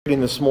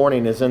Reading this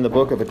morning is in the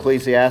book of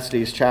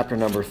Ecclesiastes, chapter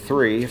number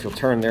 3. If you'll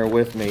turn there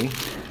with me.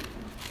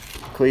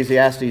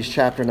 Ecclesiastes,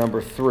 chapter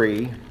number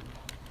 3.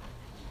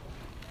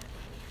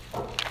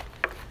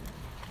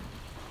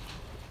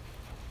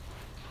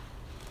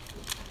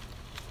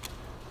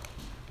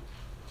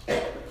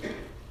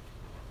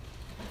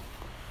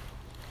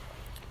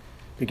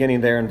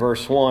 Beginning there in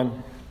verse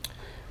 1.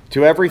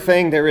 To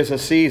everything there is a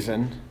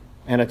season,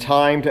 and a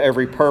time to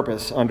every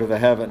purpose under the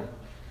heaven.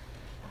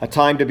 A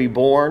time to be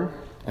born,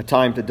 a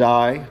time to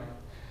die,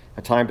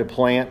 a time to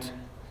plant,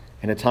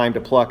 and a time to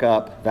pluck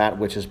up that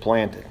which is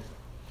planted.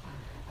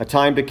 A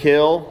time to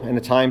kill and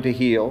a time to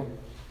heal,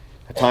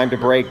 a time to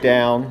break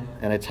down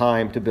and a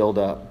time to build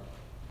up.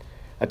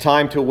 A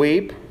time to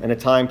weep and a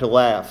time to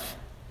laugh,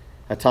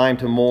 a time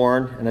to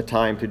mourn and a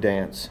time to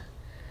dance.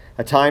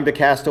 A time to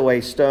cast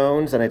away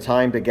stones and a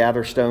time to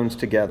gather stones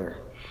together.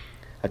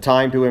 A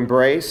time to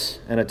embrace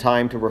and a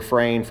time to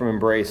refrain from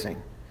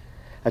embracing.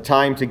 A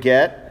time to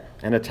get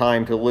and a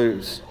time to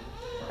lose.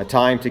 A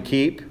time to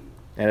keep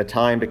and a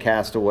time to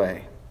cast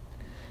away.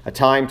 A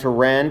time to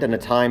rend and a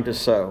time to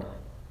sow.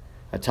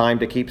 A time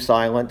to keep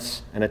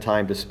silence and a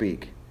time to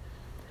speak.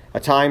 A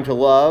time to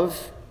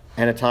love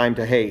and a time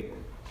to hate.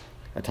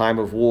 A time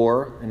of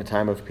war and a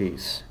time of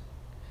peace.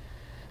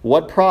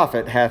 What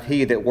profit hath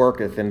he that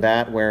worketh in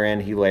that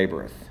wherein he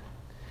laboureth?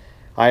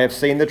 I have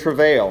seen the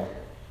travail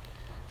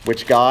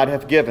which God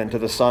hath given to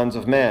the sons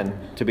of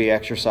men to be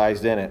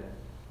exercised in it.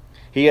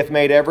 He hath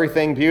made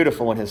everything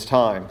beautiful in his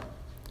time.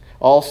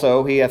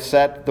 Also, he hath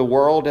set the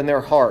world in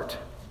their heart,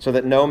 so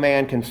that no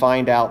man can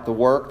find out the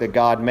work that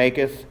God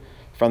maketh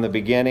from the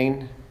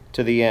beginning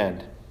to the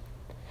end.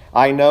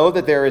 I know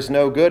that there is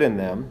no good in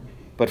them,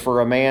 but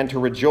for a man to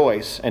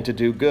rejoice and to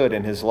do good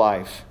in his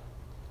life.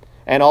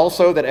 And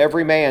also that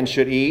every man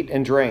should eat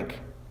and drink,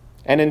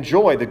 and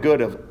enjoy the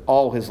good of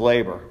all his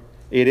labor.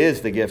 It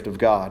is the gift of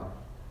God.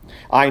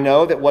 I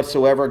know that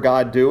whatsoever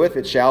God doeth,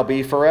 it shall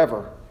be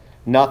forever.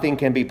 Nothing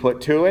can be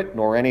put to it,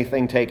 nor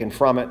anything taken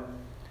from it.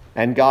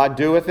 And God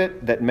doeth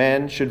it, that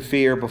men should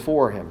fear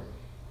before him.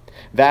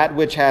 That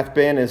which hath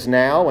been is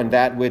now, and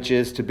that which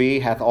is to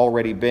be hath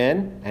already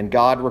been, and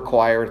God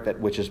requireth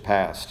that which is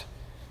past.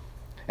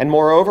 And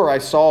moreover, I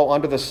saw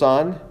under the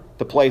sun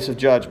the place of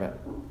judgment,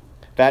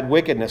 that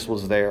wickedness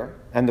was there,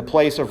 and the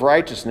place of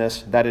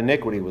righteousness, that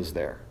iniquity was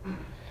there.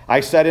 I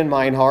said in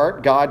mine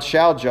heart, God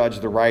shall judge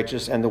the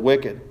righteous and the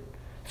wicked,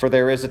 for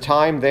there is a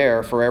time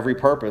there for every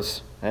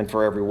purpose and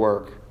for every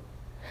work.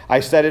 I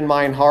said in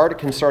mine heart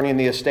concerning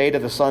the estate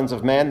of the sons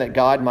of men, that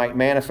God might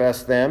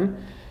manifest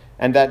them,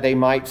 and that they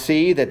might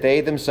see that they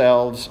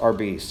themselves are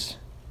beasts.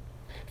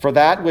 For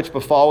that which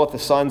befalleth the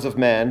sons of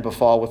men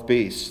befalleth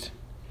beasts.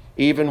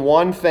 Even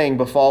one thing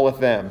befalleth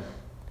them.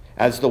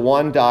 As the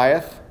one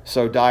dieth,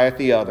 so dieth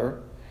the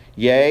other.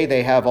 Yea,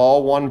 they have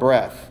all one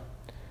breath.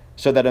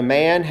 So that a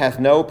man hath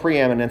no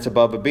preeminence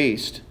above a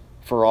beast,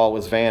 for all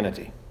is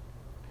vanity.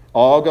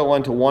 All go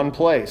unto one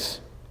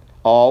place.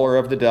 All are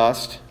of the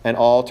dust, and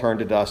all turn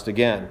to dust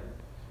again.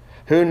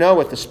 Who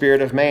knoweth the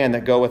spirit of man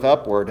that goeth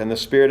upward, and the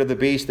spirit of the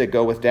beast that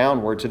goeth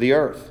downward to the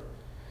earth?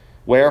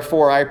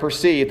 Wherefore I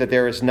perceive that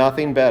there is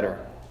nothing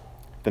better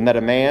than that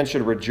a man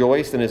should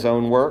rejoice in his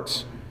own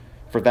works,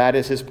 for that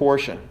is his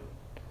portion.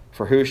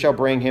 For who shall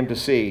bring him to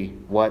see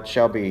what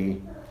shall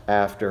be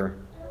after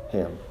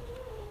him?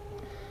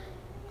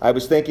 I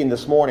was thinking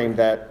this morning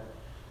that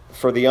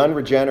for the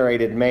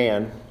unregenerated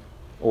man,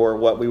 or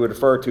what we would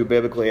refer to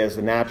biblically as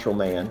the natural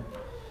man,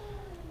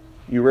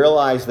 you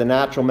realize the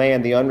natural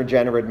man, the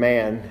unregenerate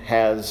man,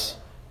 has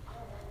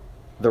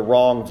the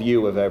wrong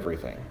view of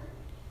everything.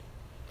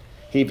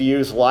 He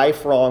views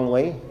life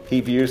wrongly.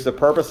 He views the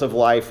purpose of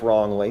life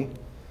wrongly.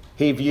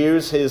 He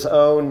views his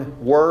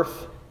own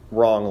worth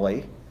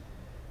wrongly.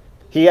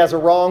 He has a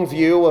wrong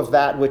view of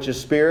that which is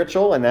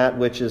spiritual and that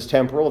which is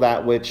temporal,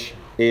 that which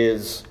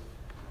is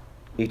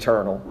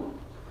eternal.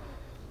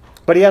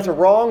 But he has a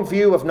wrong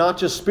view of not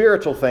just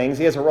spiritual things,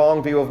 he has a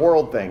wrong view of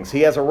world things.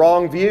 He has a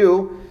wrong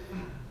view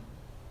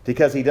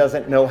because he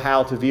doesn't know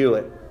how to view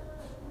it.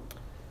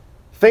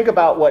 Think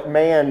about what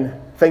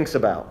man thinks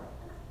about.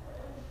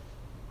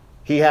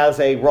 He has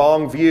a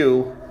wrong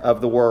view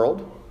of the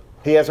world.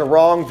 He has a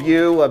wrong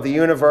view of the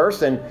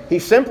universe, and he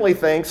simply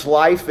thinks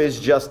life is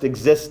just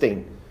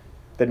existing.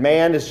 That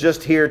man is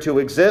just here to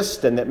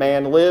exist, and that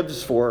man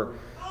lives for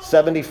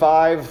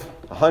 75,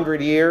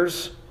 100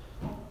 years.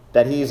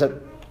 That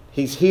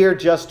he's here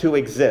just to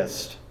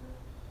exist.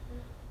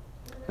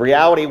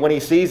 Reality, when he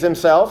sees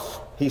himself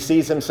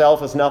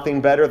as nothing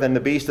better than the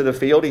beast of the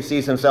field. He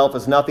sees himself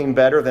as nothing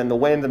better than the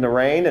wind and the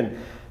rain. And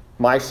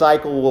my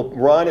cycle will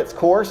run its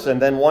course, and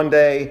then one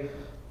day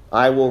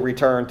I will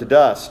return to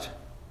dust.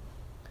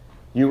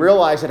 You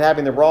realize that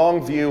having the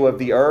wrong view of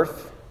the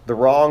earth, the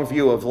wrong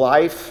view of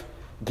life,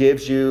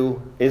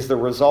 is the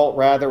result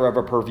rather of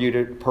a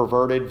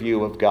perverted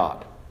view of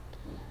God.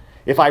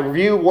 If I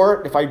view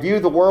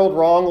the world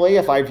wrongly,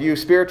 if I view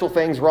spiritual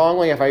things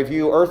wrongly, if I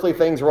view earthly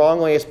things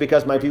wrongly, it's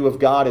because my view of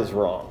God is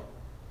wrong.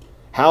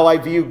 How I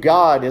view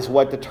God is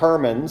what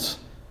determines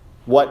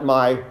what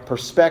my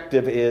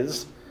perspective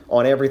is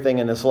on everything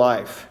in his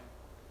life.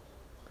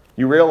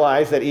 You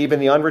realize that even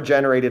the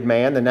unregenerated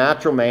man, the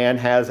natural man,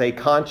 has a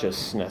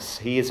consciousness.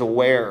 He is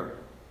aware.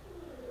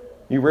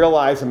 You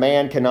realize a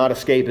man cannot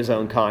escape his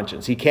own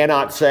conscience. He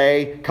cannot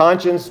say,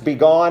 "Conscience, be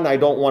gone. I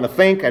don't want to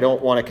think. I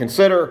don't want to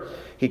consider."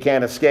 He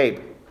can't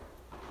escape.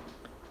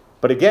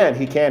 But again,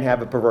 he can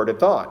have a perverted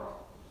thought.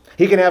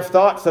 He can have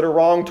thoughts that are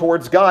wrong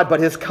towards God, but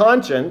his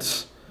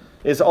conscience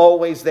is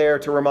always there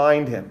to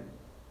remind him.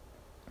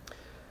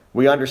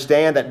 We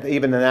understand that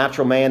even the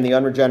natural man, the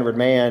unregenerate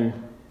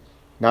man,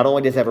 not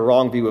only does he have a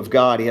wrong view of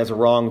God, he has a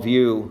wrong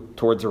view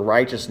towards the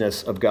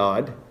righteousness of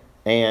God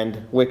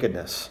and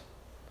wickedness.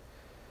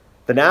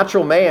 The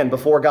natural man,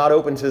 before God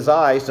opens his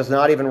eyes, does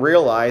not even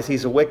realize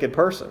he's a wicked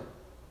person.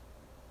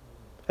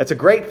 It's a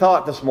great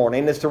thought this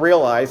morning, is to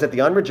realize that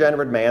the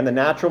unregenerate man, the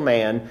natural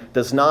man,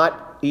 does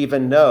not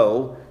even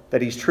know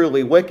that he's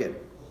truly wicked.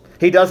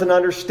 He doesn't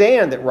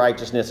understand that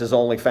righteousness is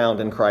only found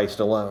in Christ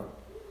alone.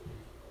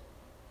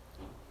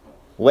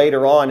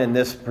 Later on in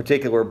this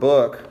particular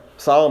book,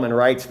 Solomon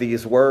writes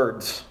these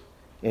words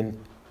in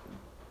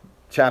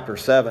chapter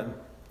 7.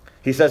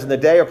 He says, "In the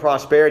day of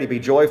prosperity be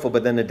joyful,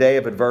 but in the day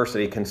of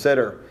adversity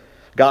consider.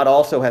 God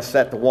also has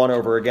set the one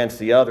over against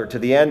the other, to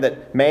the end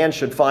that man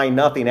should find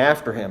nothing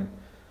after him.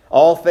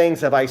 All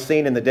things have I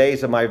seen in the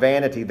days of my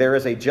vanity. There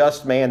is a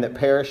just man that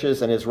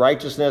perishes in his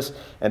righteousness,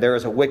 and there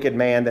is a wicked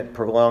man that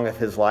prolongeth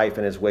his life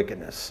in his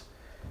wickedness.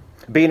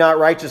 Be not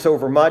righteous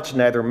over much,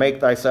 neither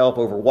make thyself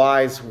over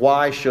wise.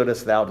 Why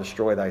shouldest thou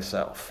destroy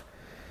thyself?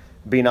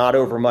 Be not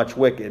over much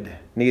wicked,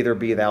 neither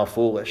be thou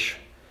foolish.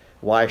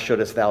 Why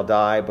shouldest thou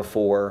die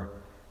before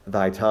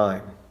thy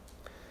time?"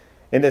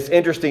 In this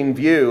interesting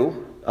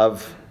view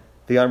of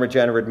the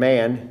unregenerate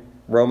man,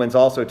 Romans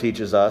also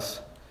teaches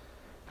us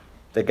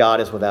that God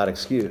is without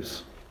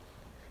excuse.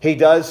 He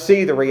does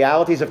see the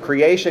realities of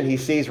creation. He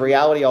sees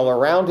reality all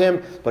around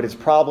him, but his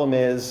problem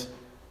is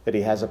that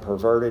he has a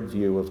perverted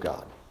view of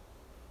God.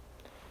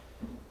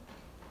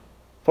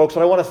 Folks,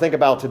 what I want to think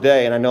about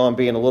today, and I know I'm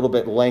being a little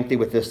bit lengthy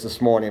with this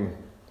morning,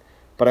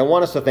 but I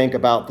want us to think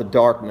about the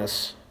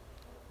darkness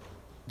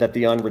that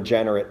the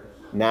unregenerate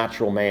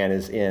natural man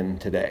is in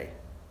today.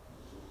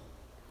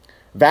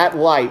 That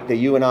light that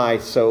you and I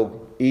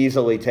so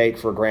easily take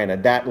for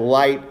granted, that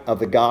light of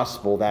the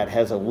gospel that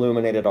has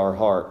illuminated our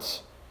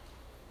hearts,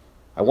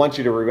 I want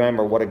you to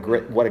remember what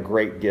a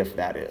great gift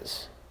that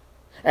is.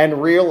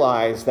 And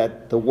realize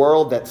that the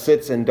world that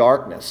sits in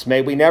darkness,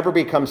 may we never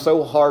become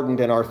so hardened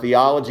in our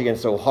theology and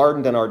so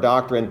hardened in our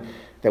doctrine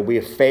that we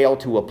have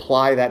failed to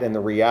apply that in the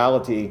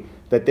reality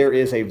that there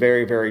is a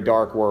very, very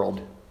dark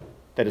world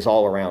that is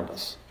all around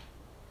us.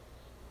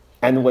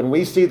 And when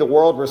we see the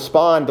world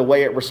respond the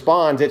way it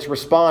responds, it's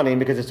responding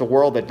because it's a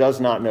world that does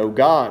not know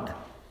God.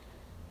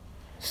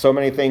 So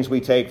many things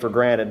we take for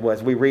granted.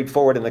 As we read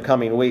forward in the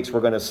coming weeks, we're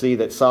going to see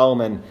that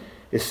Solomon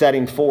is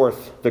setting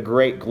forth the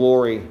great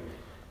glory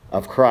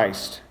of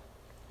Christ.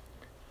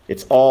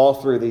 It's all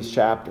through these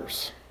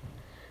chapters.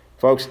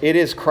 Folks, it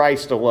is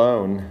Christ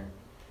alone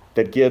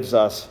that gives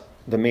us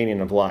the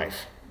meaning of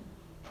life.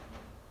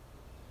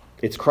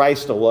 It's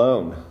Christ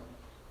alone.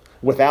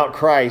 Without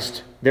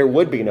Christ, there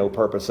would be no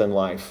purpose in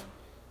life.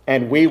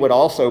 And we would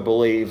also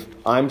believe,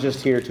 I'm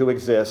just here to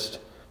exist,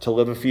 to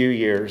live a few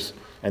years,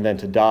 and then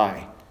to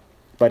die.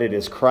 But it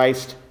is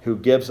Christ who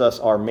gives us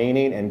our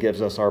meaning and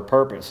gives us our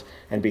purpose.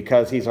 And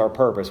because he's our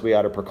purpose, we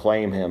ought to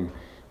proclaim him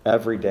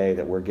every day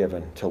that we're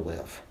given to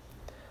live.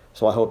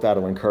 So I hope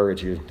that'll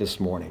encourage you this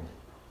morning.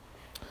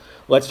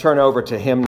 Let's turn over to hymn